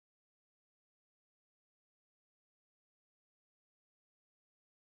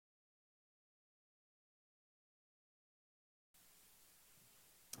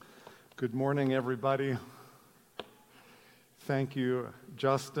Good morning, everybody. Thank you,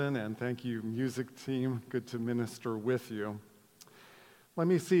 Justin, and thank you, music team. Good to minister with you. Let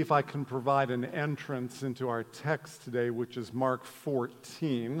me see if I can provide an entrance into our text today, which is Mark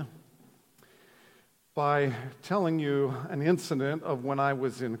 14, by telling you an incident of when I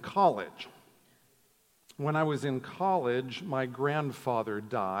was in college. When I was in college, my grandfather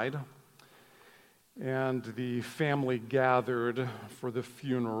died, and the family gathered for the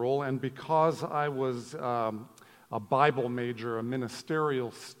funeral. And because I was a Bible major, a ministerial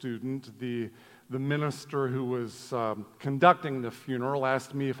student, the minister who was conducting the funeral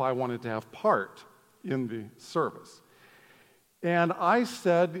asked me if I wanted to have part in the service. And I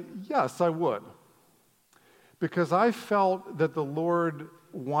said, yes, I would. Because I felt that the Lord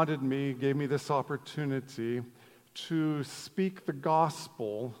wanted me, gave me this opportunity to speak the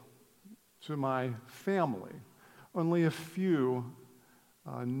gospel to my family. Only a few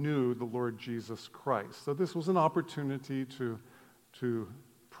knew the Lord Jesus Christ. So this was an opportunity to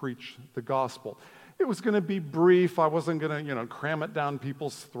preach the gospel. It was going to be brief. I wasn't going to, cram it down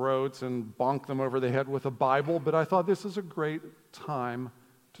people's throats and bonk them over the head with a Bible, but I thought this is a great time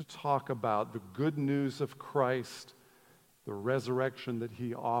to talk about the good news of Christ, the resurrection that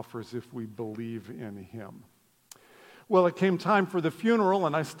he offers if we believe in him. Well, it came time for the funeral,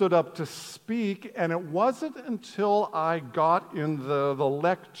 and I stood up to speak, and it wasn't until I got in the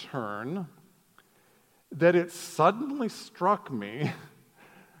lectern that it suddenly struck me,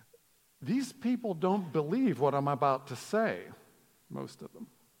 these people don't believe what I'm about to say, most of them.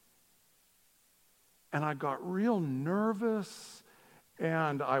 And I got real nervous,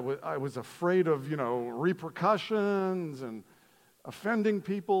 and I was afraid of, repercussions and offending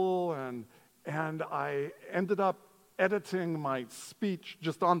people, and I ended up editing my speech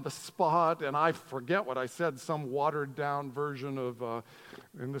just on the spot, and I forget what I said, some watered-down version of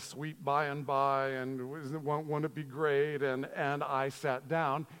in the sweet by and by, and won't it be great, and I sat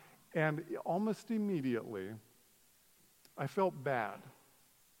down, and almost immediately, I felt bad.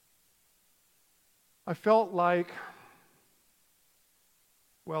 I felt like,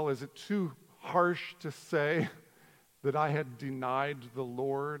 well, is it too harsh to say that I had denied the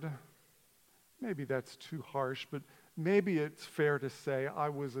Lord? Maybe that's too harsh, but maybe it's fair to say I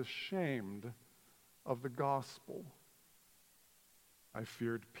was ashamed of the gospel. I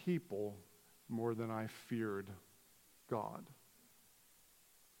feared people more than I feared God.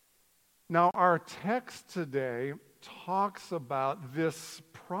 Now, our text today talks about this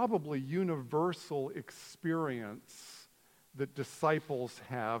probably universal experience that disciples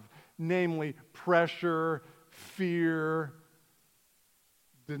have, namely pressure, fear,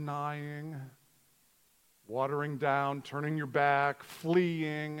 denying, watering down, turning your back,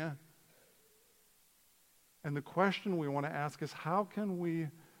 fleeing. And the question we want to ask is, how can we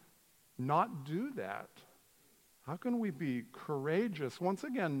not do that? How can we be courageous? Once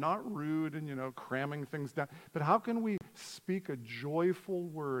again, not rude and, cramming things down, but how can we speak a joyful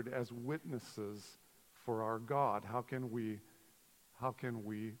word as witnesses for our God? How can we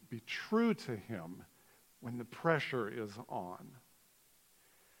be true to him when the pressure is on?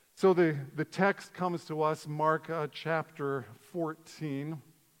 So the text comes to us, Mark chapter 14.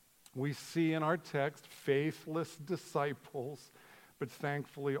 We see in our text faithless disciples, but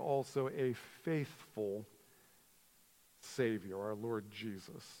thankfully also a faithful Savior, our Lord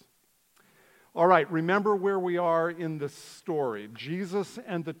Jesus. All right, remember where we are in the story. Jesus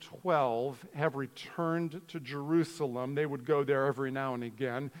and the 12 have returned to Jerusalem. They would go there every now and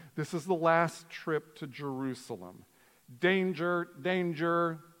again. This is the last trip to Jerusalem. Danger,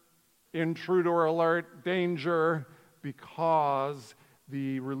 danger. Intruder alert, danger, because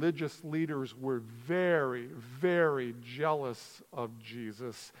the religious leaders were very, very jealous of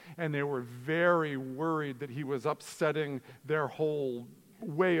Jesus, and they were very worried that he was upsetting their whole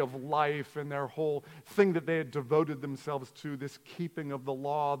way of life and their whole thing that they had devoted themselves to, this keeping of the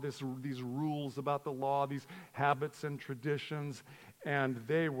law, these rules about the law, these habits and traditions, and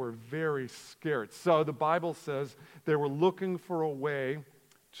they were very scared. So the Bible says they were looking for a way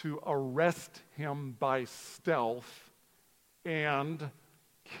to arrest him by stealth and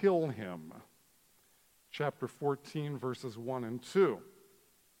kill him. Chapter 14, verses 1 and 2.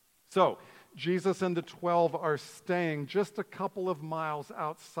 So, Jesus and the 12 are staying just a couple of miles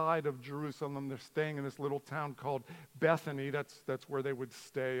outside of Jerusalem. They're staying in this little town called Bethany. That's where they would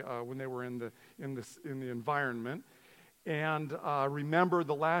stay when they were in the environment. And remember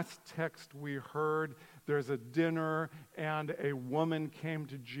the last text we heard, there's a dinner, and a woman came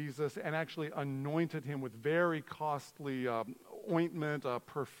to Jesus and actually anointed him with very costly ointment, a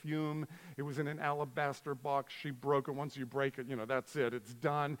perfume. It was in an alabaster box. She broke it. Once you break it, that's it. It's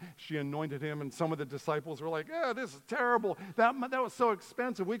done. She anointed him, and some of the disciples were like, this is terrible. That was so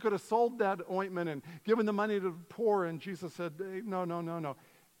expensive. We could have sold that ointment and given the money to the poor. And Jesus said, hey, no.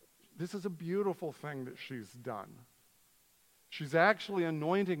 This is a beautiful thing that she's done. She's actually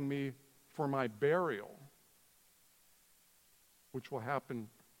anointing me for my burial, which will happen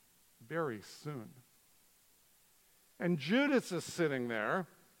very soon. And Judas is sitting there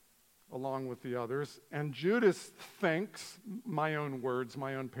along with the others, and Judas thinks, my own words,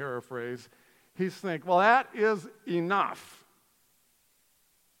 my own paraphrase, he's thinking, well, that is enough.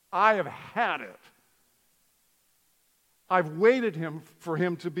 I have had it. I've waited for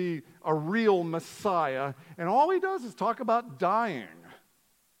him to be a real Messiah, and all he does is talk about dying.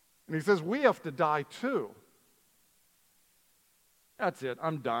 And he says, we have to die too. That's it.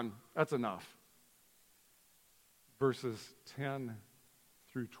 I'm done. That's enough. Verses 10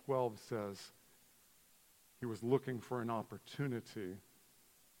 through 12 says he was looking for an opportunity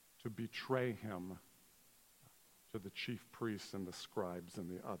to betray him to the chief priests and the scribes and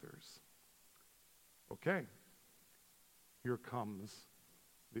the others. Okay, here comes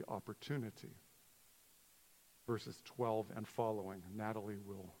the opportunity. Verses 12 and following. Natalie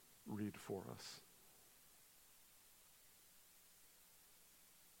will read for us.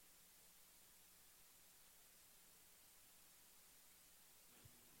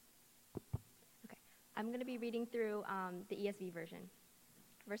 I'm going to be reading through the ESV version,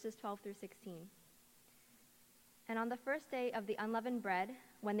 verses 12 through 16. And on the first day of the unleavened bread,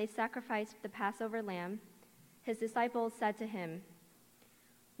 when they sacrificed the Passover lamb, his disciples said to him,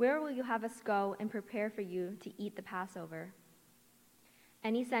 "Where will you have us go and prepare for you to eat the Passover?"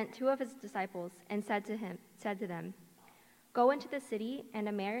 And he sent two of his disciples and said to them, "Go into the city, and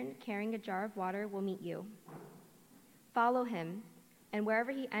a man carrying a jar of water will meet you. Follow him, and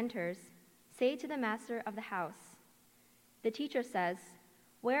wherever he enters, say to the master of the house, 'The teacher says,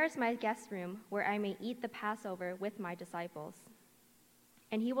 where is my guest room where I may eat the Passover with my disciples?'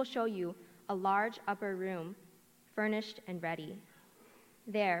 And he will show you a large upper room, furnished and ready.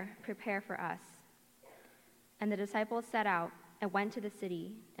 There, prepare for us." And the disciples set out and went to the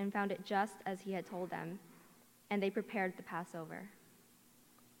city and found it just as he had told them, and they prepared the Passover.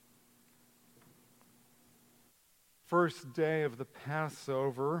 First day of the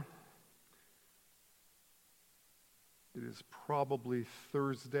Passover. It is probably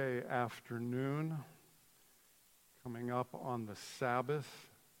Thursday afternoon, coming up on the Sabbath.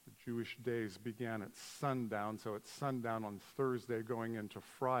 The Jewish days began at sundown, so it's sundown on Thursday going into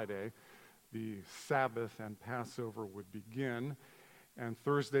Friday. The Sabbath and Passover would begin, and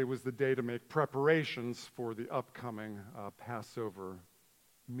Thursday was the day to make preparations for the upcoming Passover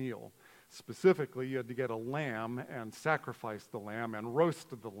meal. Specifically, you had to get a lamb and sacrifice the lamb and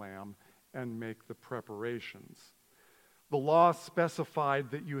roast the lamb and make the preparations. The law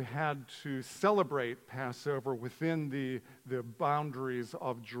specified that you had to celebrate Passover within the boundaries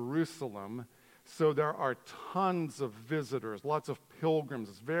of Jerusalem. So there are tons of visitors, lots of pilgrims.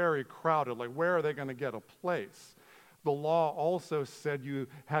 It's very crowded. Like, where are they going to get a place? The law also said you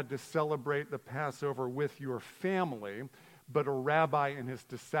had to celebrate the Passover with your family, but a rabbi and his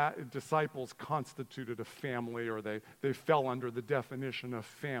disciples constituted a family, or they fell under the definition of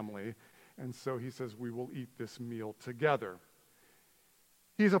family. And so he says, we will eat this meal together.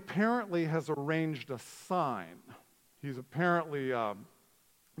 He's apparently has arranged a sign. He's apparently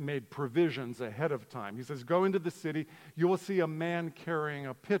made provisions ahead of time. He says, go into the city, you will see a man carrying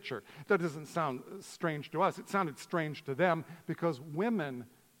a pitcher. That doesn't sound strange to us. It sounded strange to them because women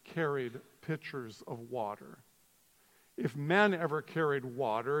carried pitchers of water. If men ever carried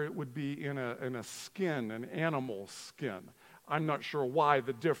water, it would be in a skin, an animal skin. I'm not sure why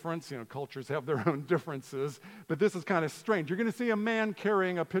the difference. Cultures have their own differences, but this is kind of strange. You're going to see a man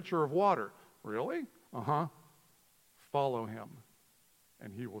carrying a pitcher of water. Really? Follow him,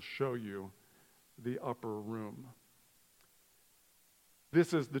 and he will show you the upper room.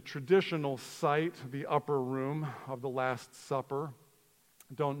 This is the traditional site, the upper room of the Last Supper.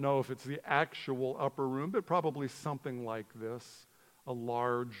 Don't know if it's the actual upper room, but probably something like this, a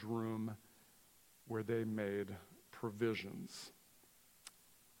large room where they made provisions.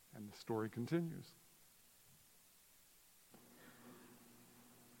 And the story continues.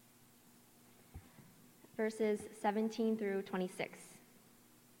 Verses 17 through 26.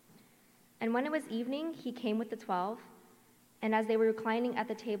 And when it was evening, he came with the 12, and as they were reclining at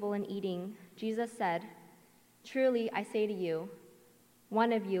the table and eating, Jesus said, "Truly I say to you,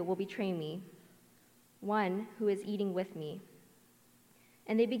 one of you will betray me, one who is eating with me."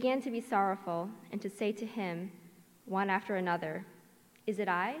 And they began to be sorrowful and to say to him, one after another, "Is it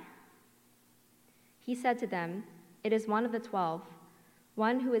I?" He said to them, "It is one of the 12,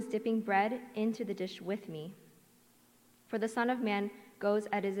 one who is dipping bread into the dish with me. For the Son of Man goes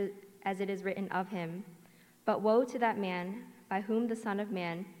as it is written of him, but woe to that man by whom the Son of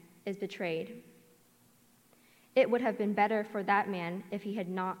Man is betrayed. It would have been better for that man if he had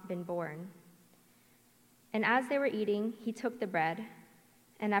not been born." And as they were eating, he took the bread,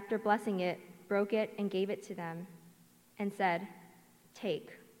 and after blessing it, broke it and gave it to them, and said,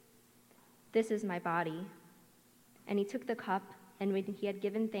 "Take, this is my body." And he took the cup, and when he had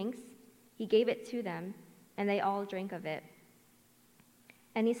given thanks, he gave it to them, and they all drank of it.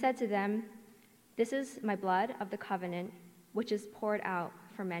 And he said to them, "This is my blood of the covenant, which is poured out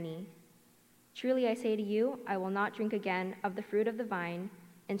for many. Truly I say to you, I will not drink again of the fruit of the vine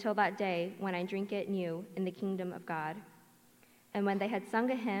until that day when I drink it new in the kingdom of God." And when they had sung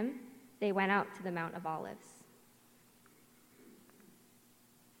a hymn, they went out to the Mount of Olives.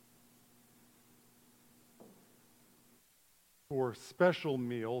 For special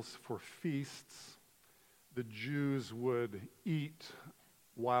meals, for feasts, the Jews would eat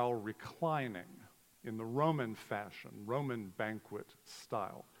while reclining in the Roman fashion, Roman banquet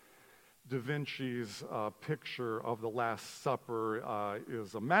style. Da Vinci's picture of the Last Supper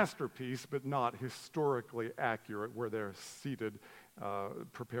is a masterpiece, but not historically accurate, where they're seated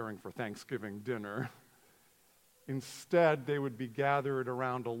preparing for Thanksgiving dinner. Instead, they would be gathered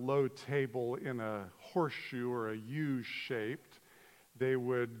around a low table in a horseshoe or a U-shaped. They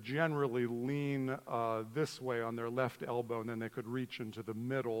would generally lean this way on their left elbow, and then they could reach into the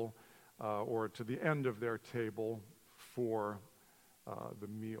middle or to the end of their table for the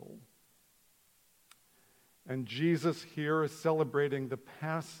meal. And Jesus here is celebrating the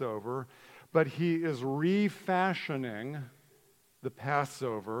Passover, but he is refashioning the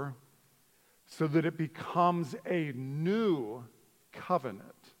Passover so that it becomes a new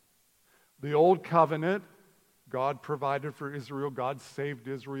covenant. The old covenant, God provided for Israel, God saved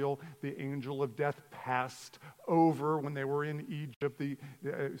Israel. The angel of death passed over when they were in Egypt.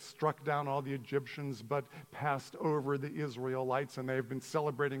 Struck down all the Egyptians, but passed over the Israelites, and they've been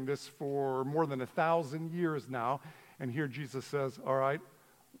celebrating this for more than 1,000 years now. And here Jesus says, all right,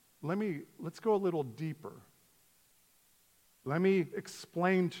 let's go a little deeper. Let me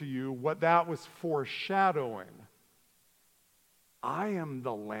explain to you what that was foreshadowing. I am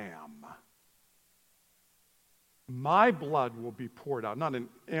the Lamb. My blood will be poured out, not an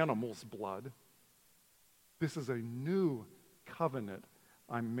animal's blood. This is a new covenant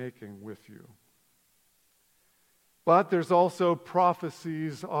I'm making with you. But there's also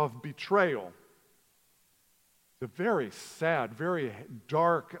prophecies of betrayal. It's a very sad, very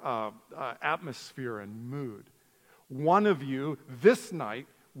dark atmosphere and mood. One of you this night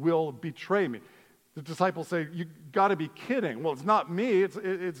will betray me. The disciples say, you got to be kidding. Well, it's not me.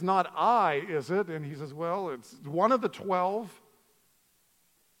 It's not I, is it? And he says, well, it's one of the 12.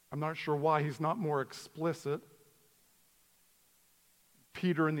 I'm not sure why he's not more explicit.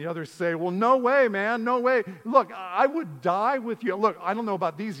 Peter and the others say, well, no way, man, no way. Look, I would die with you. Look, I don't know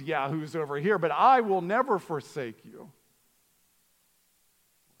about these yahoos over here, but I will never forsake you.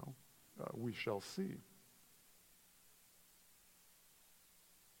 Well, we shall see.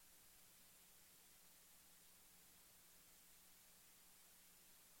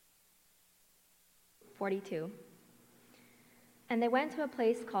 And they went to a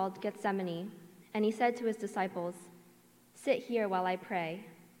place called Gethsemane, and he said to his disciples, "Sit here while I pray."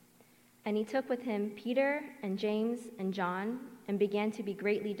 And he took with him Peter and James and John, and began to be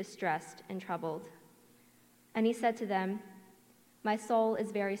greatly distressed and troubled. And he said to them, "My soul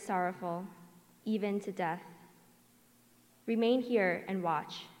is very sorrowful, even to death. Remain here and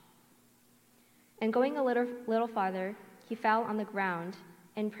watch." And going a little farther, he fell on the ground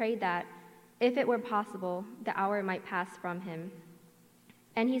and prayed that, if it were possible, the hour might pass from him.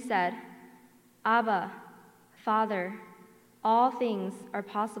 And he said, "Abba, Father, all things are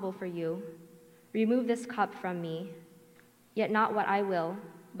possible for you. Remove this cup from me. Yet not what I will,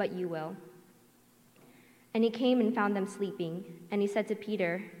 but you will." And he came and found them sleeping. And he said to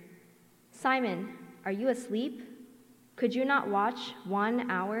Peter, "Simon, are you asleep? Could you not watch 1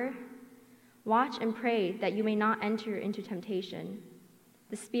 hour? Watch and pray that you may not enter into temptation.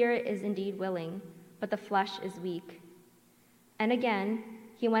 The spirit is indeed willing, but the flesh is weak." And again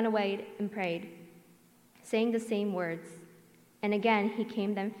he went away and prayed, saying the same words. And again he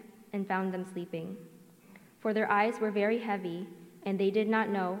came and found them sleeping. For their eyes were very heavy, and they did not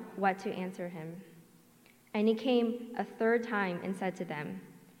know what to answer him. And he came a third time and said to them,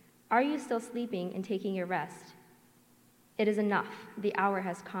 "Are you still sleeping and taking your rest? It is enough, the hour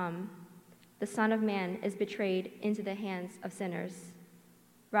has come. the Son of Man is betrayed into the hands of sinners.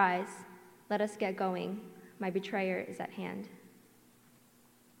 Rise, let us get going. My betrayer is at hand.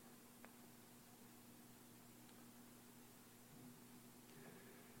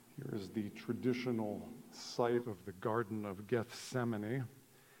 Here is the traditional site of the Garden of Gethsemane.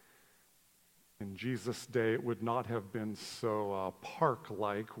 In Jesus' day, it would not have been so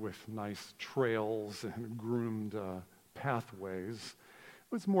park-like with nice trails and groomed pathways.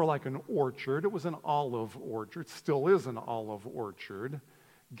 It was more like an orchard. It was an olive orchard. Still is an olive orchard.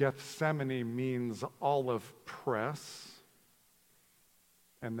 Gethsemane means olive press,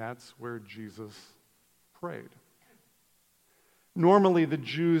 and that's where Jesus prayed. Normally, the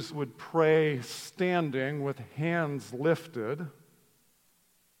Jews would pray standing with hands lifted,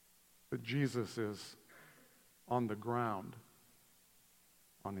 but Jesus is on the ground,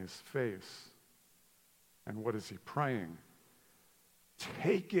 on his face. And what is he praying?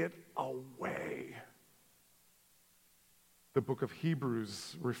 Take it away. The book of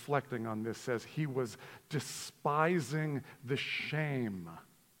Hebrews, reflecting on this, says he was despising the shame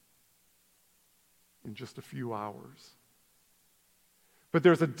in just a few hours. But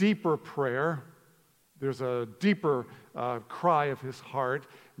there's a deeper prayer. There's a deeper cry of his heart.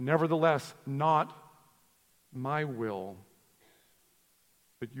 Nevertheless, not my will,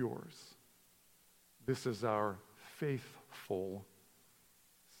 but yours. This is our faithful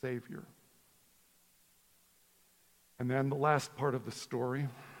Savior. And then the last part of the story.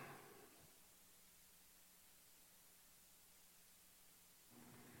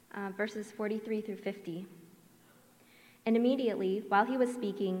 Verses 43 through 50. And immediately, while he was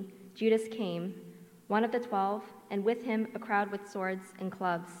speaking, Judas came, one of the 12, and with him a crowd with swords and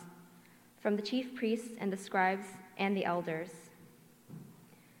clubs, from the chief priests and the scribes and the elders.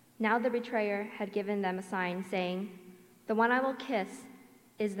 Now the betrayer had given them a sign, saying, "The one I will kiss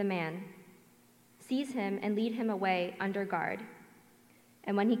is the man. Seize him and lead him away under guard."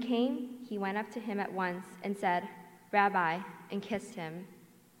 And when he came, he went up to him at once and said, "Rabbi," and kissed him.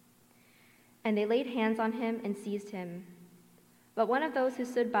 And they laid hands on him and seized him. But one of those who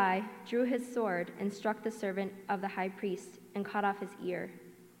stood by drew his sword and struck the servant of the high priest and cut off his ear.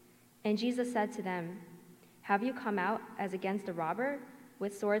 And Jesus said to them, "Have you come out as against a robber,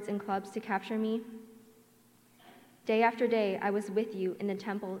 with swords and clubs to capture me? Day after day I was with you in the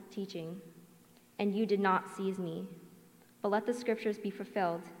temple teaching, and you did not seize me. But let the scriptures be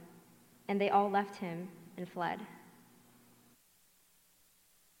fulfilled." And they all left him and fled.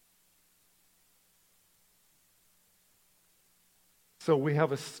 So we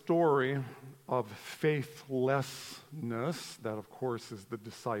have a story of faithlessness, that of course is the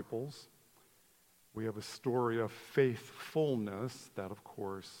disciples. We have a story of faithfulness, that of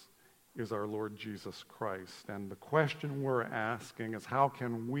course is our Lord Jesus Christ. And the question we're asking is, how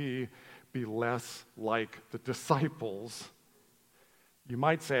can we be less like the disciples? You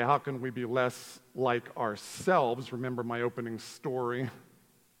might say, how can we be less like ourselves? Remember my opening story.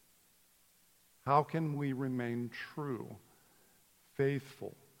 How can we remain true,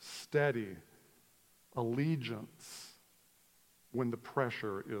 faithful, steady, allegiance when the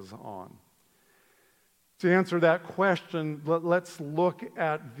pressure is on? To answer that question, let's look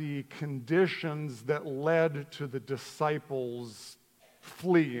at the conditions that led to the disciples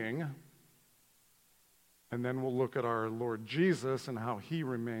fleeing, and then we'll look at our Lord Jesus and how he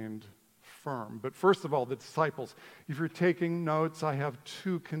remained firm. But first of all, the disciples. If you're taking notes, I have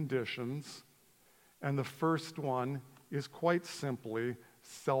two conditions, and the first one is quite simply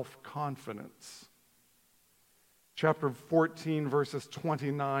self-confidence. Chapter 14, verses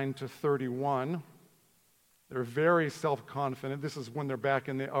 29 to 31. They're very self-confident. This is when they're back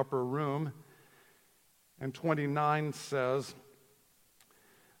in the upper room. And 29 says,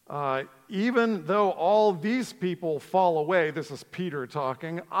 "Even though all these people fall away," this is Peter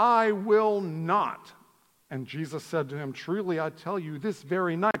talking, "I will not." And Jesus said to him, "Truly I tell you, this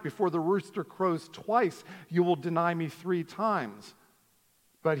very night, before the rooster crows twice, you will deny me 3 times.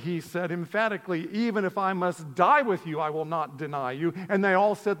 But he said emphatically, "Even if I must die with you, I will not deny you." And they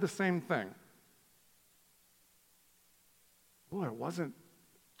all said the same thing. Boy, it wasn't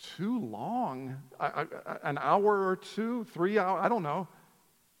too long, an hour or 2, 3 hours, I don't know,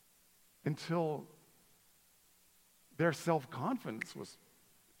 until their self-confidence was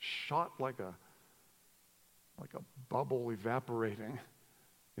shot like a bubble evaporating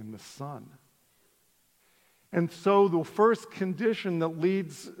in the sun. And so the first condition that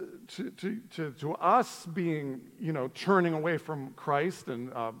leads to us being, turning away from Christ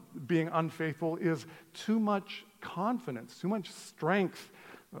and being unfaithful is too much confidence, too much strength,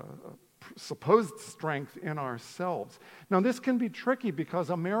 supposed strength in ourselves. Now, this can be tricky because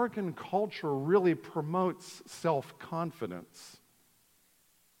American culture really promotes self-confidence.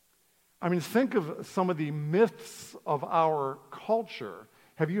 I mean, think of some of the myths of our culture.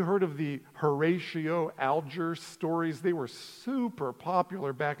 Have you heard of the Horatio Alger stories? They were super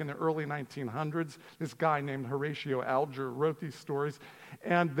popular back in the early 1900s. This guy named Horatio Alger wrote these stories.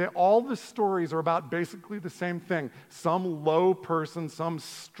 And all the stories are about basically the same thing. Some low person, some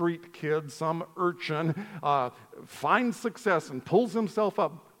street kid, some urchin finds success and pulls himself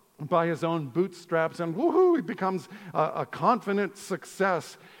up by his own bootstraps, and woohoo, he becomes a confident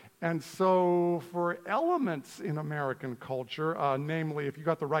success. And so for elements in American culture, namely if you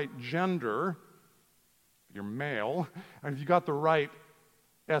got the right gender, you're male, and if you got the right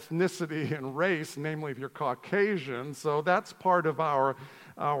ethnicity and race, namely if you're Caucasian, so that's part of our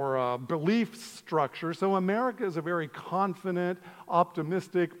belief structure. So America is a very confident,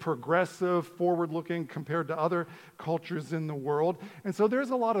 optimistic, progressive, forward-looking compared to other cultures in the world. And so there's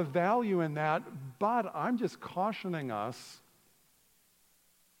a lot of value in that, but I'm just cautioning us.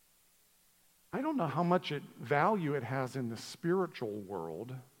 I don't know how much value it has in the spiritual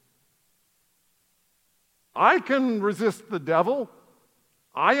world. I can resist the devil.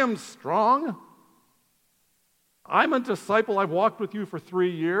 I am strong. I'm a disciple. I've walked with you for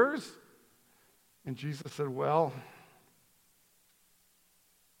 3 years. And Jesus said, well,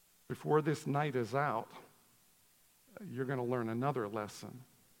 before this night is out, you're going to learn another lesson.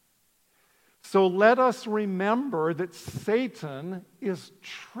 So let us remember that Satan is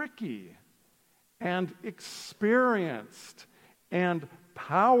tricky and experienced and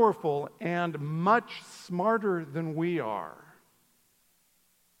powerful and much smarter than we are.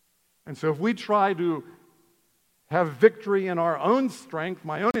 And so if we try to have victory in our own strength,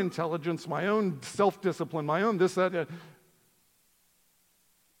 my own intelligence, my own self-discipline, my own this, that,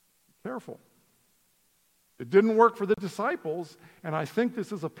 careful. It didn't work for the disciples, and I think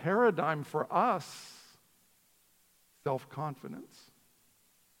this is a paradigm for us, self-confidence.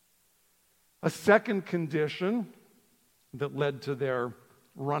 A second condition that led to their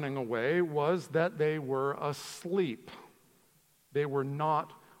running away was that they were asleep. They were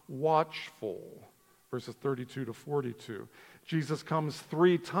not watchful. Verses 32 to 42. Jesus comes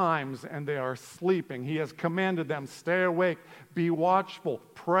 3 times and they are sleeping. He has commanded them, stay awake, be watchful,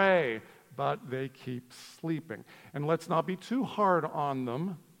 pray, but they keep sleeping. And let's not be too hard on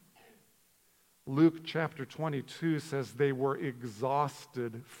them. Luke chapter 22 says they were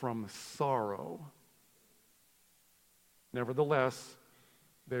exhausted from sorrow. Nevertheless,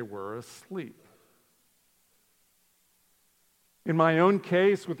 they were asleep. In my own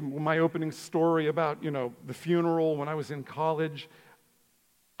case, with my opening story about, the funeral when I was in college,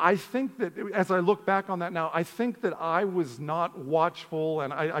 I think that, as I look back on that now, I think that I was not watchful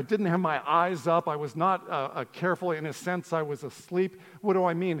and I didn't have my eyes up. I was not careful. In a sense, I was asleep. What do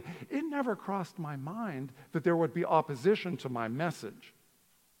I mean? It never crossed my mind that there would be opposition to my message.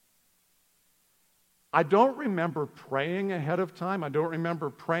 I don't remember praying ahead of time. I don't remember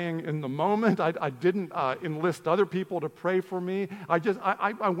praying in the moment. I didn't enlist other people to pray for me.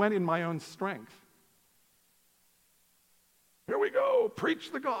 I went in my own strength. Here we go,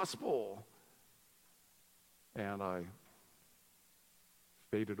 preach the gospel. And I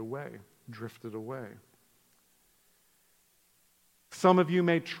faded away, drifted away. Some of you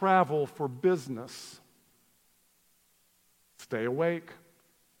may travel for business. Stay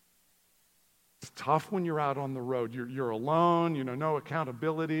It's tough when you're out on the road. You're alone, no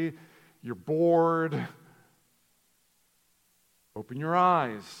accountability, you're bored. Open your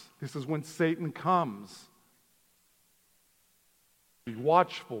eyes. This is when Satan comes. Be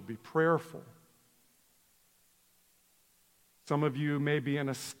watchful, be prayerful. Some of you may be in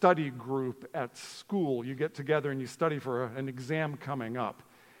a study group at school. You get together and you study for an exam coming up.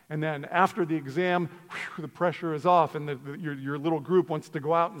 And then after the exam, the pressure is off and your little group wants to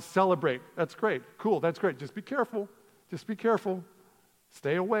go out and celebrate. That's great. Cool, that's great. Just be careful. Just be careful.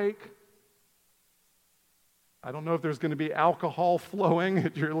 Stay awake. I don't know if there's going to be alcohol flowing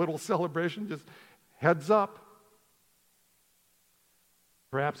at your little celebration. Just heads up.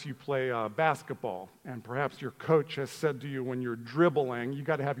 Perhaps you play basketball, and perhaps your coach has said to you when you're dribbling, you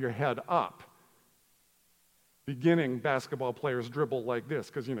got to have your head up. Beginning basketball players dribble like this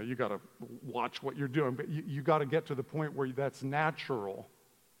because, you got to watch what you're doing, but you got to get to the point where that's natural.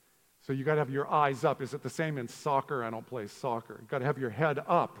 So you got to have your eyes up. Is it the same in soccer? I don't play soccer. You got to have your head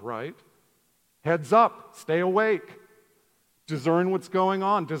up, right? Heads up. Stay awake. Discern what's going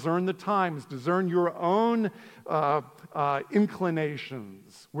on. Discern the times. Discern your own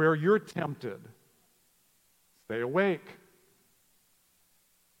inclinations, where you're tempted. Stay awake.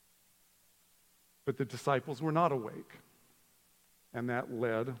 But the disciples were not awake. And that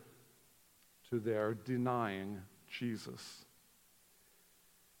led to their denying Jesus.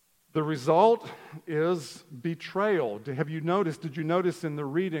 The result is betrayal. Did you notice in the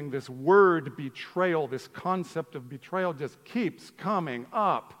reading this word betrayal, this concept of betrayal just keeps coming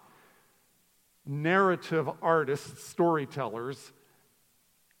up? Narrative artists, storytellers,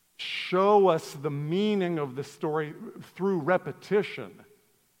 show us the meaning of the story through repetition.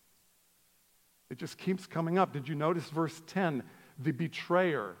 It just keeps coming up. Did you notice verse 10, the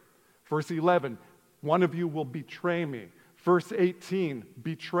betrayer? Verse 11, one of you will betray me. Verse 18,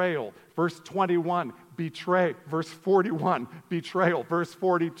 betrayal. Verse 21, betray. Verse 41, betrayal. Verse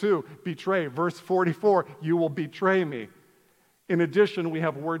 42, betray. Verse 44, you will betray me. In addition, we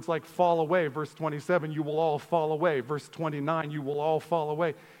have words like fall away. Verse 27, you will all fall away. Verse 29, you will all fall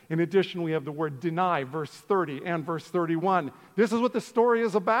away. In addition, we have the word deny, verse 30 and verse 31. This is what the story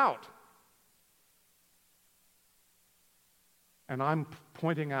is about. And I'm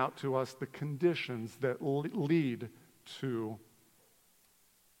pointing out to us the conditions that lead to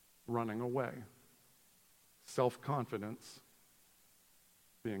running away. Self-confidence,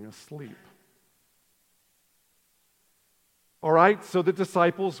 being asleep. All right, so the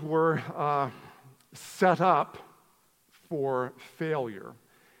disciples were set up for failure,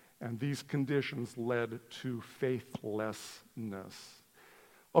 and these conditions led to faithlessness.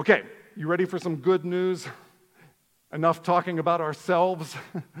 Okay, you ready for some good news? Enough talking about ourselves.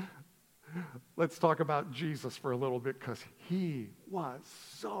 Let's talk about Jesus for a little bit, because he was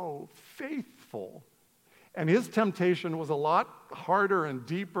so faithful. And his temptation was a lot harder and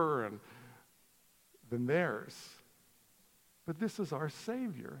deeper than theirs. But this is our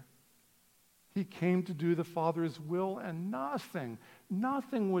Savior. He came to do the Father's will, and nothing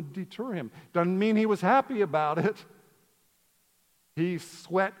would deter him. Doesn't mean he was happy about it. He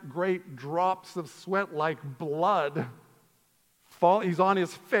sweat great drops of sweat like blood. He's on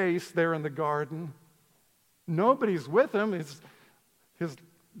his face there in the garden. Nobody's with him. His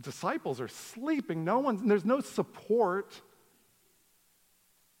disciples are sleeping. There's no support.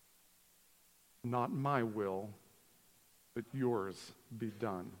 Not my will, but yours be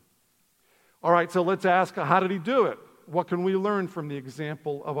done. All right, so let's ask, how did he do it? What can we learn from the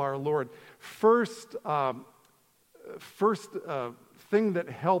example of our Lord? First thing that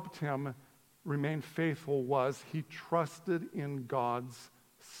helped him remain faithful was he trusted in God's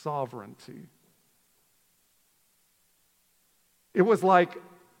sovereignty. It was like,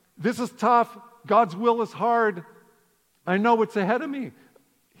 this is tough. God's will is hard. I know what's ahead of me.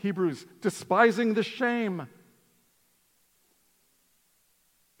 Hebrews, despising the shame.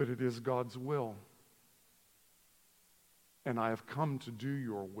 But it is God's will. And I have come to do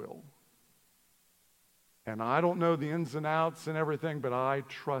your will. And I don't know the ins and outs and everything, but I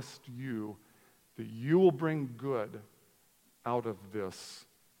trust you that you will bring good out of this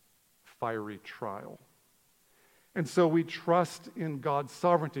fiery trial. And so we trust in God's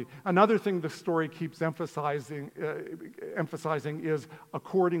sovereignty. Another thing the story keeps emphasizing is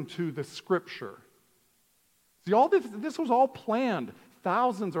according to the Scripture. See, all this was all planned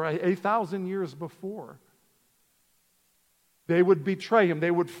thousands or 1,000 years before. They would betray him. They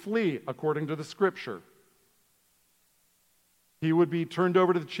would flee according to the Scripture. He would be turned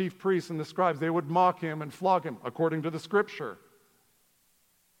over to the chief priests and the scribes. They would mock him and flog him according to the Scripture.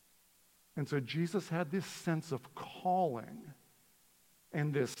 And so Jesus had this sense of calling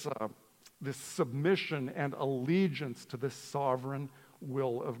and this submission and allegiance to the sovereign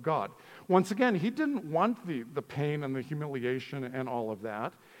will of God. Once again, he didn't want the pain and the humiliation and all of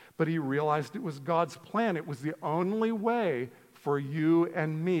that, but he realized it was God's plan. It was the only way for you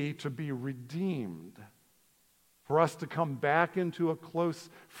and me to be redeemed, for us to come back into a close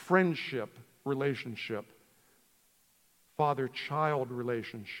friendship relationship, father-child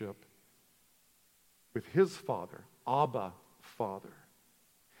relationship with his Father, Abba, Father.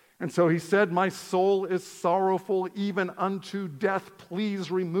 And so he said, my soul is sorrowful even unto death. Please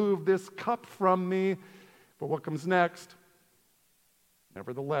remove this cup from me. But what comes next?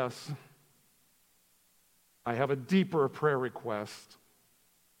 Nevertheless, I have a deeper prayer request.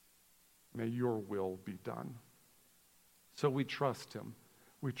 May your will be done. So we trust him.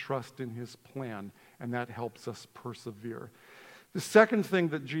 We trust in his plan, and that helps us persevere. The second thing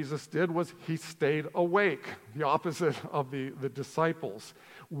that Jesus did was he stayed awake, the opposite of the disciples.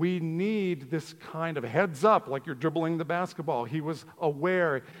 We need this kind of heads up, like you're dribbling the basketball. He was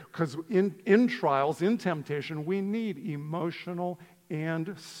aware, because in trials, in temptation, we need emotional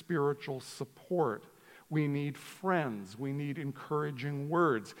and spiritual support. We need friends. We need encouraging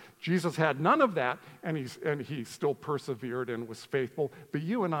words. Jesus had none of that, and he still persevered and was faithful. But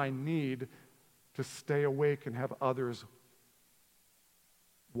you and I need to stay awake and have others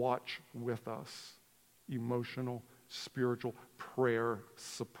watch with us. Emotional, spiritual, prayer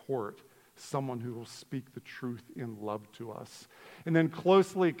support. Someone who will speak the truth in love to us. And then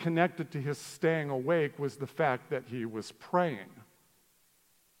closely connected to his staying awake was the fact that he was praying.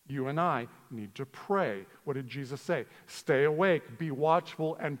 You and I need to pray. What did Jesus say? Stay awake, be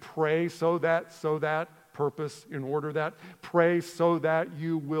watchful, and pray so that, purpose, in order that, pray so that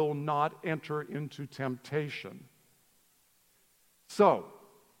you will not enter into temptation. So,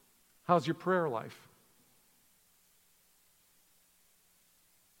 how's your prayer life?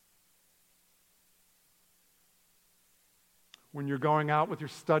 When you're going out with your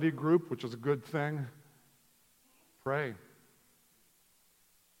study group, which is a good thing, pray.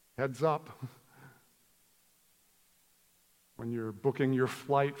 Heads up. When you're booking your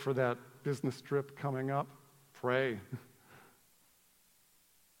flight for that business trip coming up, pray.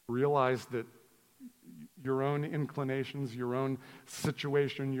 Realize that your own inclinations, your own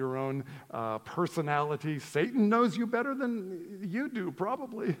situation, your own personality, Satan knows you better than you do,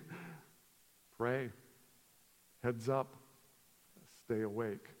 probably. Pray. Heads up. Stay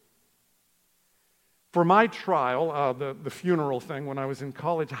awake. For my trial, the funeral thing when I was in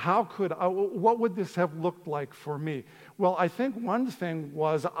college, what would this have looked like for me? Well, I think one thing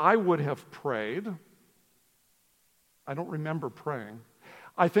was I would have prayed. I don't remember praying.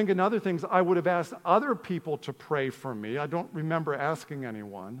 I think another thing is I would have asked other people to pray for me. I don't remember asking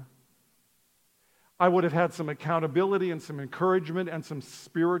anyone. I would have had some accountability and some encouragement and some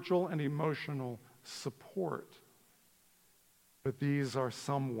spiritual and emotional support. But these are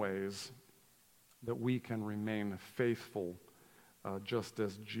some ways that we can remain faithful just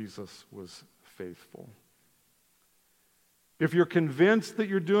as Jesus was faithful. If you're convinced that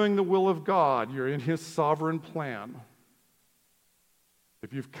you're doing the will of God, you're in His sovereign plan.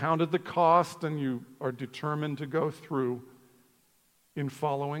 If you've counted the cost and you are determined to go through in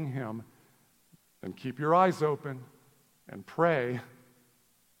following Him, then keep your eyes open and pray,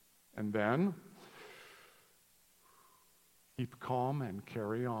 and then keep calm and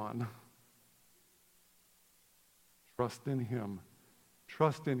carry on. Trust in Him.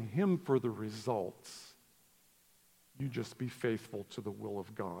 Trust in Him for the results. You just be faithful to the will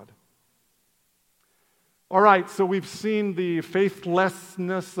of God. All right, so we've seen the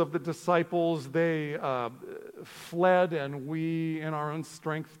faithlessness of the disciples. They fled, and we, in our own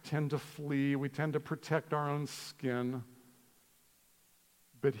strength, tend to flee. We tend to protect our own skin.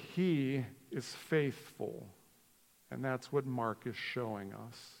 But He is faithful, and that's what Mark is showing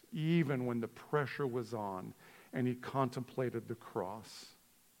us, even when the pressure was on and he contemplated the cross.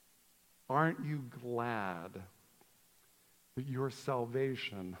 Aren't you glad that your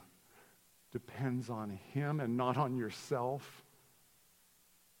salvation depends on Him and not on yourself?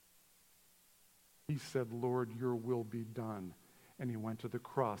 He said, Lord, your will be done. And He went to the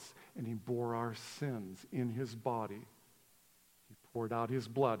cross and He bore our sins in His body. He poured out His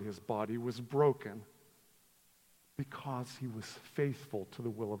blood. His body was broken because He was faithful to the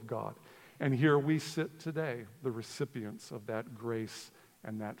will of God. And here we sit today, the recipients of that grace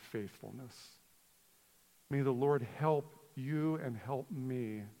and that faithfulness. May the Lord help you and help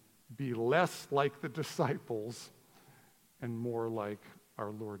me be less like the disciples and more like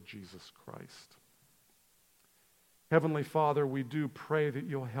our Lord Jesus Christ. Heavenly Father, we do pray that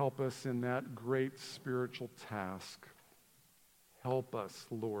you'll help us in that great spiritual task. Help us,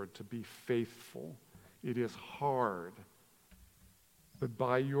 Lord, to be faithful. It is hard. But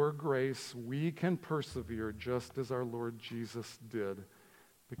by your grace, we can persevere just as our Lord Jesus did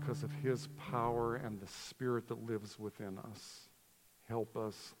because of His power and the Spirit that lives within us. Help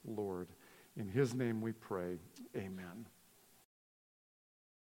us, Lord. In His name we pray. Amen.